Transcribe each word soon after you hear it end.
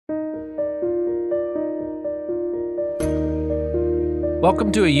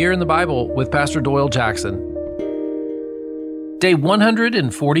Welcome to A Year in the Bible with Pastor Doyle Jackson. Day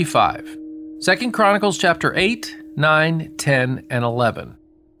 145. 2 Chronicles chapter 8, 9, 10, and 11.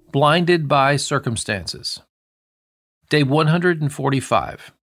 Blinded by circumstances. Day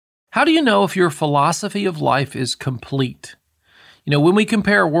 145. How do you know if your philosophy of life is complete? When we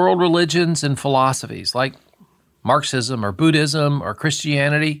compare world religions and philosophies like Marxism or Buddhism or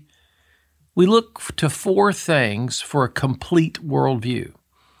Christianity, we look to four things for a complete worldview.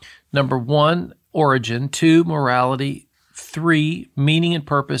 Number 1, origin. 2, morality. 3, meaning and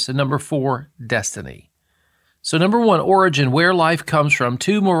purpose. And number 4, destiny. So number 1, origin, where life comes from.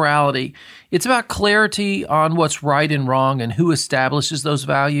 2, morality. It's about clarity on what's right and wrong and who establishes those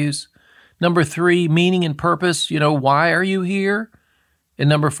values. Number 3, meaning and purpose. Why are you here? And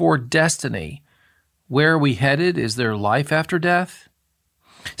number 4, destiny. Where are we headed? Is there life after death?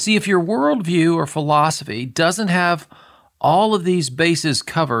 See, if your worldview or philosophy doesn't have all of these bases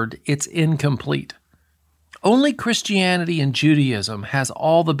covered, it's incomplete. Only Christianity and Judaism has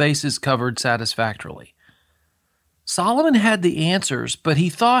all the bases covered satisfactorily. Solomon had the answers, but he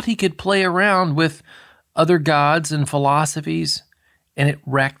thought he could play around with other gods and philosophies, and it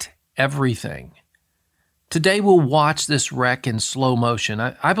wrecked everything. Today we'll watch this wreck in slow motion.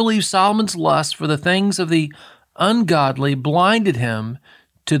 I believe Solomon's lust for the things of the ungodly blinded him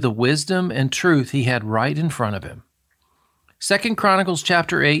to the wisdom and truth he had right in front of him. 2 Chronicles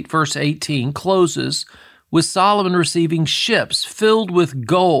chapter 8, verse 18 closes with Solomon receiving ships filled with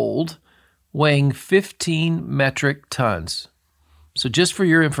gold weighing 15 metric tons. So just for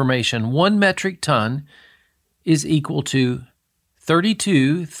your information, 1 metric ton is equal to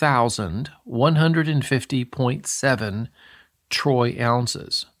 32,150.7 troy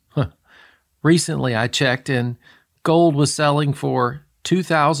ounces. Recently I checked and gold was selling for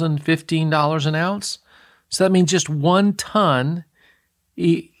 $2,015 an ounce. So that means just 1 ton,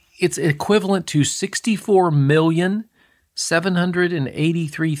 it's equivalent to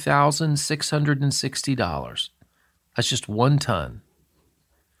 $64,783,660. That's just 1 ton.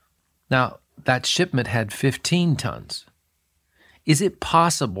 Now, that shipment had 15 tons. Is it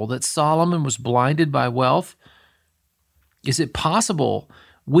possible that Solomon was blinded by wealth? Is it possible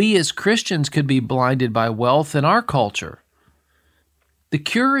we as Christians could be blinded by wealth in our culture? The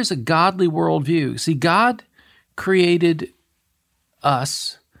cure is a godly worldview. See, God created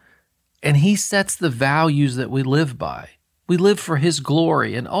us, and He sets the values that we live by. We live for His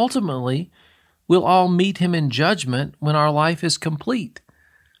glory, and ultimately, we'll all meet Him in judgment when our life is complete.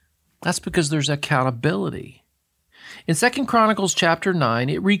 That's because there's accountability. In 2 Chronicles chapter 9,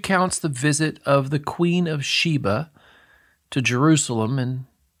 it recounts the visit of the Queen of Sheba to Jerusalem and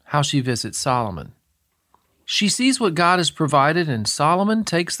how she visits Solomon. She sees what God has provided, and Solomon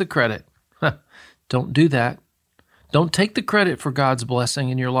takes the credit. Don't do that. Don't take the credit for God's blessing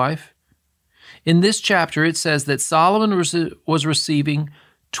in your life. In this chapter, it says that Solomon was receiving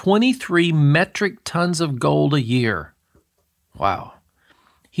 23 metric tons of gold a year. Wow.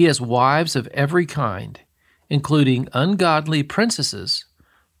 He has wives of every kind, including ungodly princesses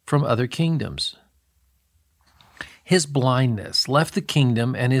from other kingdoms. His blindness left the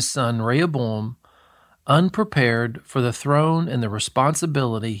kingdom and his son Rehoboam unprepared for the throne and the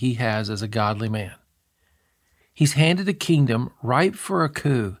responsibility he has as a godly man. He's handed a kingdom ripe for a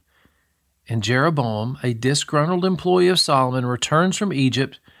coup, and Jeroboam, a disgruntled employee of Solomon, returns from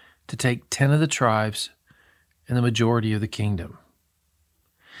Egypt to take 10 of the tribes and the majority of the kingdom.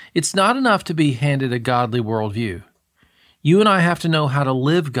 It's not enough to be handed a godly worldview. You and I have to know how to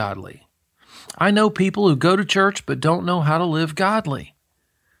live godly. I know people who go to church but don't know how to live godly.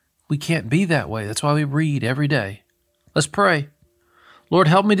 We can't be that way. That's why we read every day. Let's pray. Lord,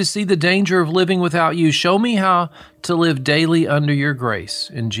 help me to see the danger of living without you. Show me how to live daily under your grace.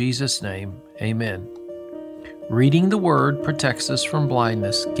 In Jesus' name, amen. Reading the Word protects us from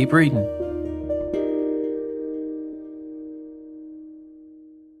blindness. Keep reading.